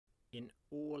In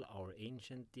all our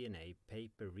ancient DNA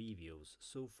paper reviews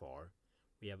so far,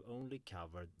 we have only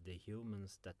covered the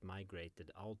humans that migrated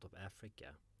out of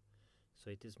Africa, so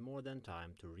it is more than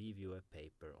time to review a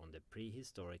paper on the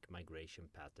prehistoric migration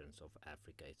patterns of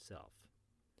Africa itself.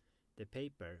 The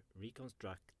paper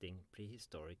Reconstructing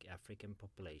Prehistoric African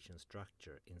Population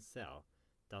Structure in Cell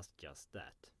does just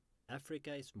that.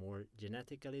 Africa is more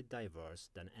genetically diverse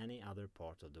than any other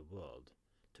part of the world.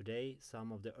 Today,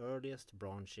 some of the earliest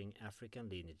branching African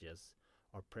lineages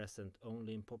are present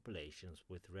only in populations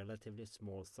with relatively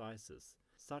small sizes,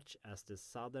 such as the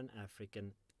Southern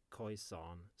African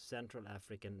Khoisan, Central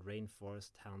African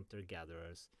rainforest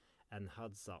hunter-gatherers, and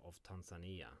Hadza of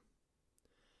Tanzania.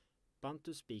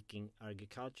 Bantu-speaking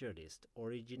agriculturalists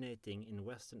originating in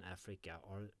Western Africa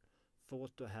are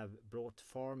thought to have brought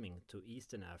farming to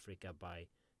Eastern Africa by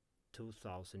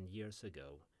 2,000 years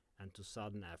ago, and to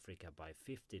Southern Africa by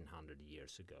 1,500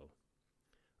 years ago.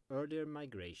 Earlier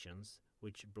migrations,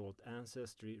 which brought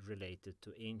ancestry related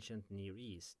to ancient Near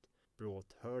East,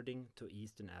 brought herding to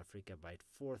Eastern Africa by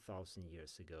 4,000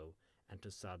 years ago and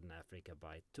to Southern Africa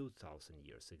by 2,000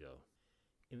 years ago.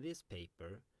 In this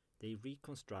paper, they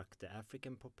reconstruct the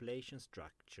African population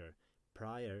structure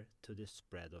prior to the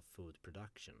spread of food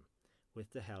production, with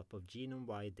the help of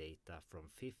genome-wide data from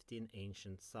 15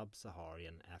 ancient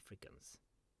sub-Saharan Africans.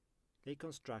 They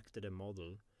constructed a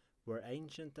model where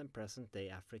ancient and present-day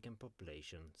African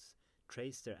populations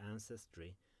trace their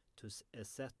ancestry to a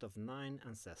set of 9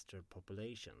 ancestral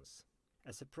populations.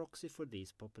 As a proxy for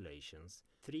these populations,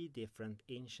 3 different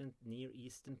ancient Near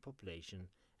Eastern populations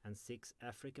and 6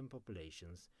 African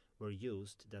populations were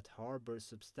used that harbor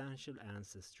substantial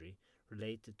ancestry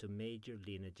related to major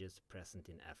lineages present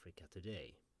in Africa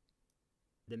today.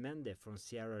 The Mende from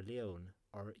Sierra Leone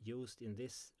are used in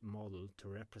this model to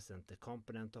represent the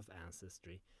component of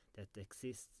ancestry that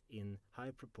exists in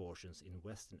high proportions in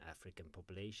Western African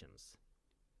populations.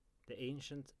 The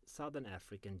ancient Southern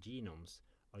African genomes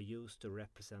are used to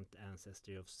represent the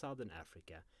ancestry of Southern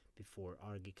Africa before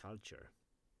agriculture.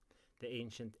 The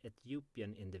ancient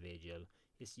Ethiopian individual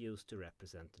is used to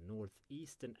represent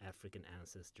Northeastern African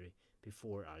ancestry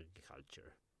before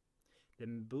agriculture. The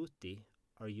Mbuti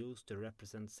are used to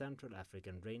represent Central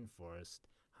African rainforest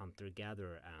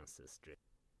hunter-gatherer ancestry.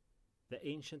 The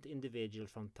ancient individual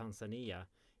from Tanzania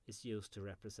is used to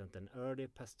represent an early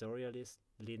pastoralist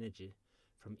lineage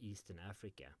from Eastern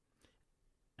Africa.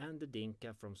 And the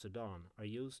Dinka from Sudan are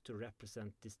used to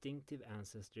represent distinctive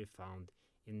ancestry found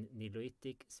in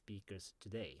Nilotic speakers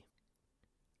today.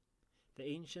 The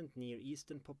ancient Near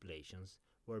Eastern populations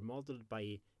were modeled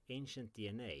by ancient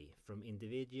DNA from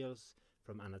individuals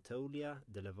from Anatolia,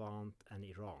 the Levant, and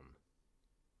Iran.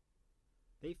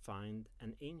 They find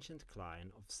an ancient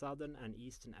clan of Southern and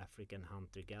Eastern African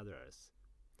hunter-gatherers,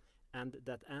 and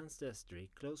that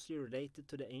ancestry closely related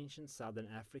to the ancient Southern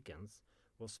Africans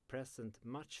was present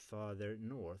much further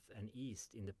north and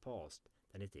east in the past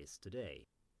than it is today.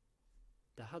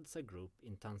 The Hadza group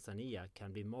in Tanzania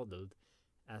can be modeled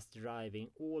as deriving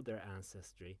all their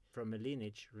ancestry from a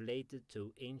lineage related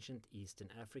to ancient Eastern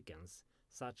Africans,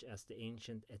 such as the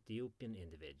ancient Ethiopian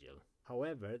individual.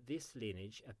 However, this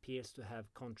lineage appears to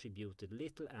have contributed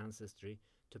little ancestry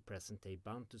to present-day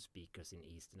Bantu speakers in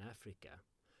Eastern Africa,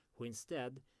 who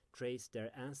instead trace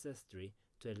their ancestry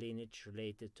to a lineage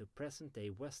related to present-day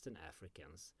Western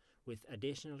Africans, with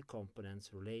additional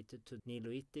components related to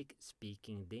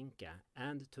Nilotic-speaking Dinka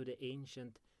and to the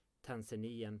ancient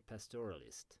Tanzanian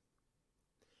pastoralist.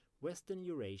 Western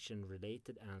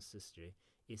Eurasian-related ancestry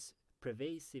is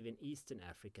pervasive in Eastern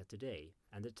Africa today,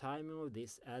 and the timing of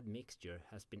this admixture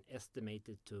has been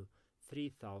estimated to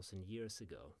 3,000 years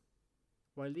ago.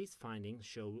 While these findings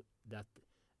show that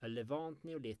a Levant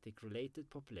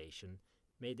Neolithic-related population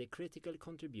made a critical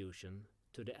contribution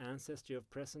to the ancestry of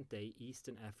present-day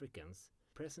Eastern Africans,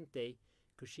 present-day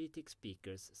Cushitic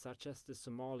speakers such as the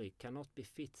Somali cannot be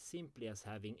fit simply as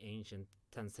having ancient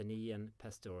Tanzanian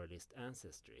pastoralist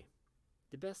ancestry.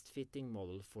 The best fitting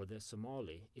model for the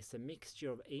Somali is a mixture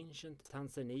of ancient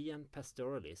Tanzanian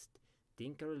pastoralist,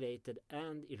 Dinka-related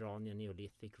and Iranian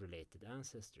Neolithic-related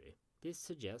ancestry. This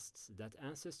suggests that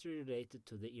ancestry related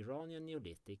to the Iranian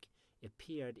Neolithic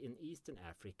appeared in Eastern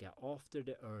Africa after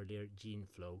the earlier gene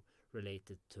flow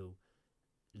related to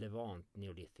Levant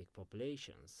Neolithic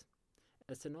populations.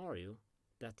 A scenario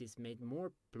that is made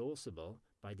more plausible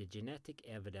by the genetic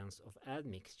evidence of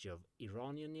admixture of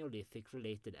Iranian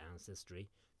Neolithic-related ancestry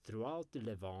throughout the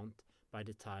Levant by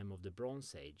the time of the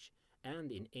Bronze Age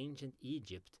and in ancient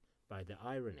Egypt by the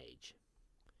Iron Age.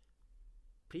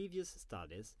 Previous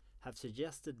studies have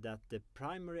suggested that the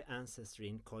primary ancestry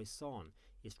in Khoisan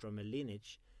is from a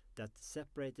lineage that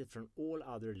separated from all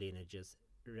other lineages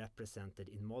represented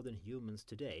in modern humans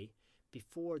today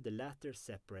before the latter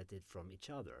separated from each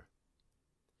other.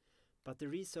 But the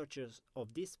researchers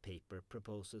of this paper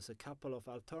proposes a couple of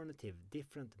alternative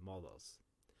different models.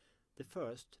 The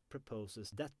first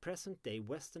proposes that present-day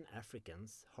Western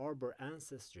Africans harbor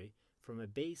ancestry from a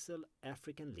basal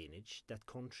African lineage that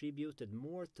contributed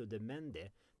more to the Mende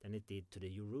than it did to the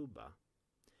Yoruba,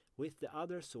 with the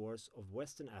other source of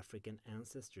Western African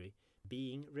ancestry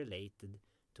being related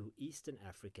to Eastern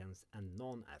Africans and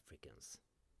non-Africans.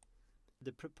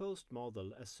 The proposed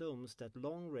model assumes that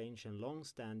long-range and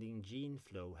long-standing gene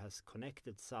flow has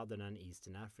connected Southern and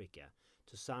Eastern Africa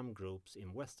to some groups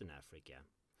in Western Africa,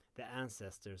 the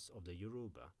ancestors of the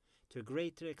Yoruba, to a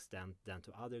greater extent than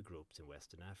to other groups in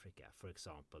Western Africa, for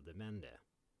example the Mende.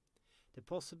 The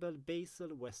possible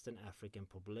basal Western African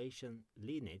population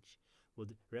lineage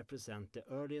would represent the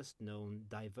earliest known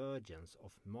divergence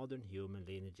of modern human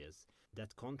lineages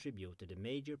that contributed a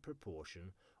major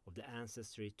proportion of the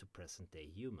ancestry to present-day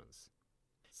humans.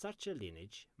 Such a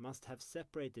lineage must have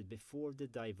separated before the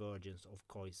divergence of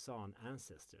Khoisan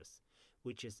ancestors,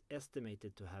 which is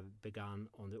estimated to have begun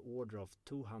on the order of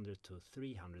 200 to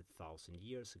 300,000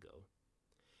 years ago.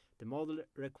 The model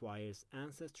requires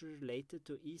ancestry related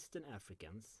to Eastern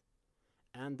Africans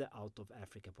and the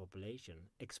out-of-Africa population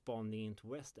expanding into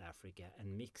West Africa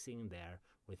and mixing there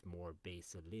with more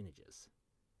basal lineages.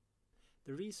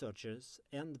 The researchers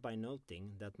end by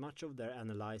noting that much of their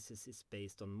analysis is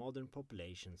based on modern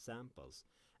population samples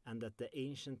and that the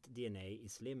ancient DNA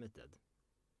is limited.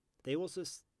 They also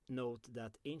note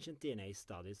that ancient DNA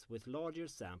studies with larger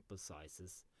sample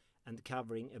sizes and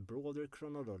covering a broader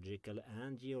chronological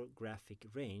and geographic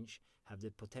range have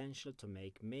the potential to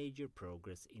make major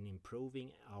progress in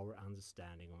improving our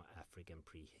understanding of African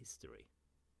prehistory.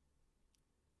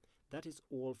 That is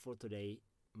all for today,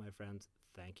 my friends.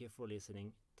 Thank you for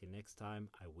listening. Till next time,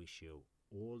 I wish you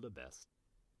all the best.